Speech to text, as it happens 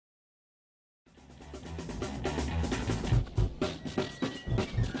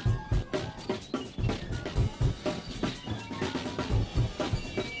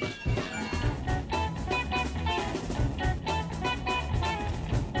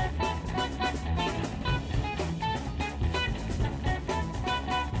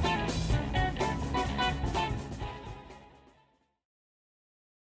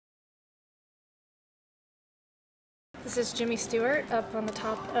This is Jimmy Stewart up on the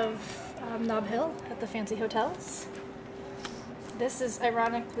top of Nob Hill at the fancy hotels. This is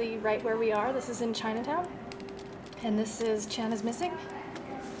ironically right where we are. This is in Chinatown. And this is Chan is Missing.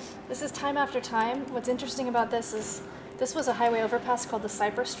 This is Time After Time. What's interesting about this is this was a highway overpass called the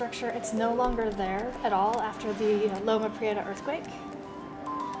Cypress Structure. It's no longer there at all after the Loma Prieta earthquake.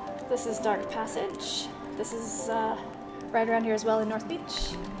 This is Dark Passage. This is right around here as well in North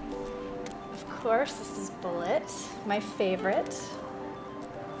Beach. Of course, this is Bullet, my favorite.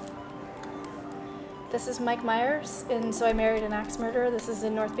 This is Mike Myers in So I Married an Axe Murderer. This is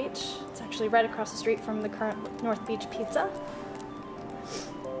in North Beach. It's actually right across the street from the current North Beach Pizza.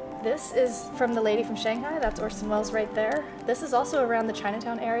 This is from The Lady from Shanghai. That's Orson Welles right there. This is also around the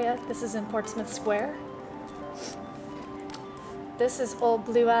Chinatown area. This is in Portsmouth Square. This is Old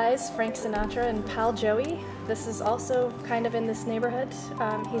Blue Eyes, Frank Sinatra and Pal Joey. This is also kind of in this neighborhood.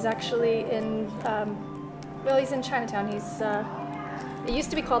 He's actually in, well, he's in Chinatown. It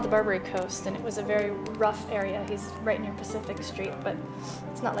used to be called the Barbary Coast, and it was a very rough area. He's right near Pacific Street, but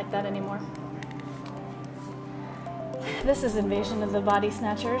it's not like that anymore. This is Invasion of the Body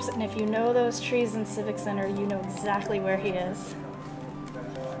Snatchers, and if you know those trees in Civic Center, you know exactly where he is.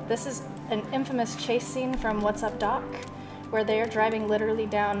 This is an infamous chase scene from What's Up, Doc?, where they are driving literally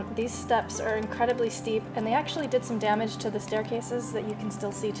down. These steps are incredibly steep, and they actually did some damage to the staircases that you can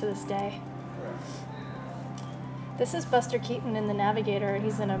still see to this day. This is Buster Keaton in The Navigator.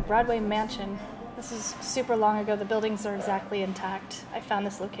 He's in a Broadway mansion. This is super long ago. The buildings are exactly intact. I found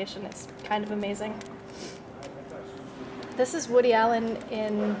this location. It's kind of amazing. This is Woody Allen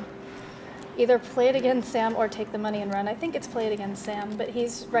in either Play It Again, Sam, or Take the Money and Run. I think it's Play It Again, Sam, but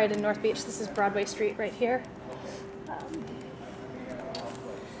he's right in North Beach. This is Broadway Street right here.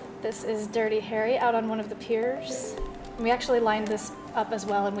 This is Dirty Harry out on one of the piers. We actually lined this up as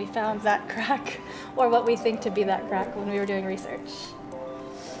well, and we found that crack, or what we think to be that crack, when we were doing research.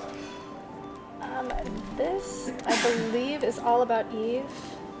 This, I believe, is All About Eve,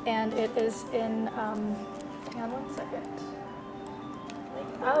 and it is in, hang on one second.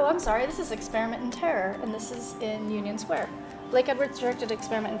 Oh, I'm sorry, this is Experiment in Terror, and this is in Union Square. Blake Edwards directed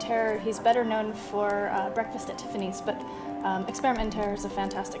Experiment in Terror. He's better known for Breakfast at Tiffany's, but Experiment in Terror is a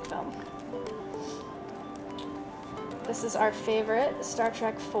fantastic film. This is our favorite, Star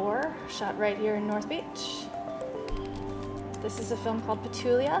Trek IV, shot right here in North Beach. This is a film called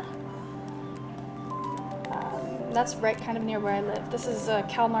Petulia. That's right kind of near where I live. This is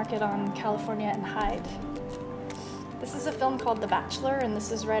Cal Market on California and Hyde. This is a film called The Bachelor, and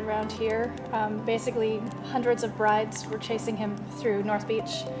this is right around here. Basically, hundreds of brides were chasing him through North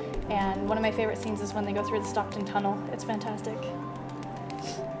Beach, and one of my favorite scenes is when they go through the Stockton Tunnel. It's fantastic.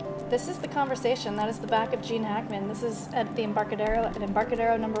 This is The Conversation. That is the back of Gene Hackman. This is at the Embarcadero, at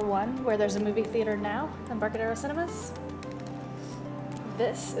Embarcadero #1, where there's a movie theater now, Embarcadero Cinemas.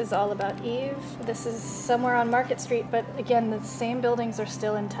 This is All About Eve. This is somewhere on Market Street, but again, the same buildings are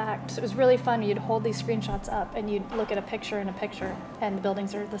still intact. So it was really fun. You'd hold these screenshots up and you'd look at a picture in a picture, and the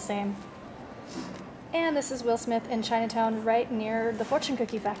buildings are the same. And this is Will Smith in Chinatown, right near the Fortune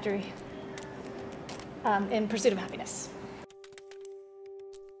Cookie Factory, in Pursuit of Happiness.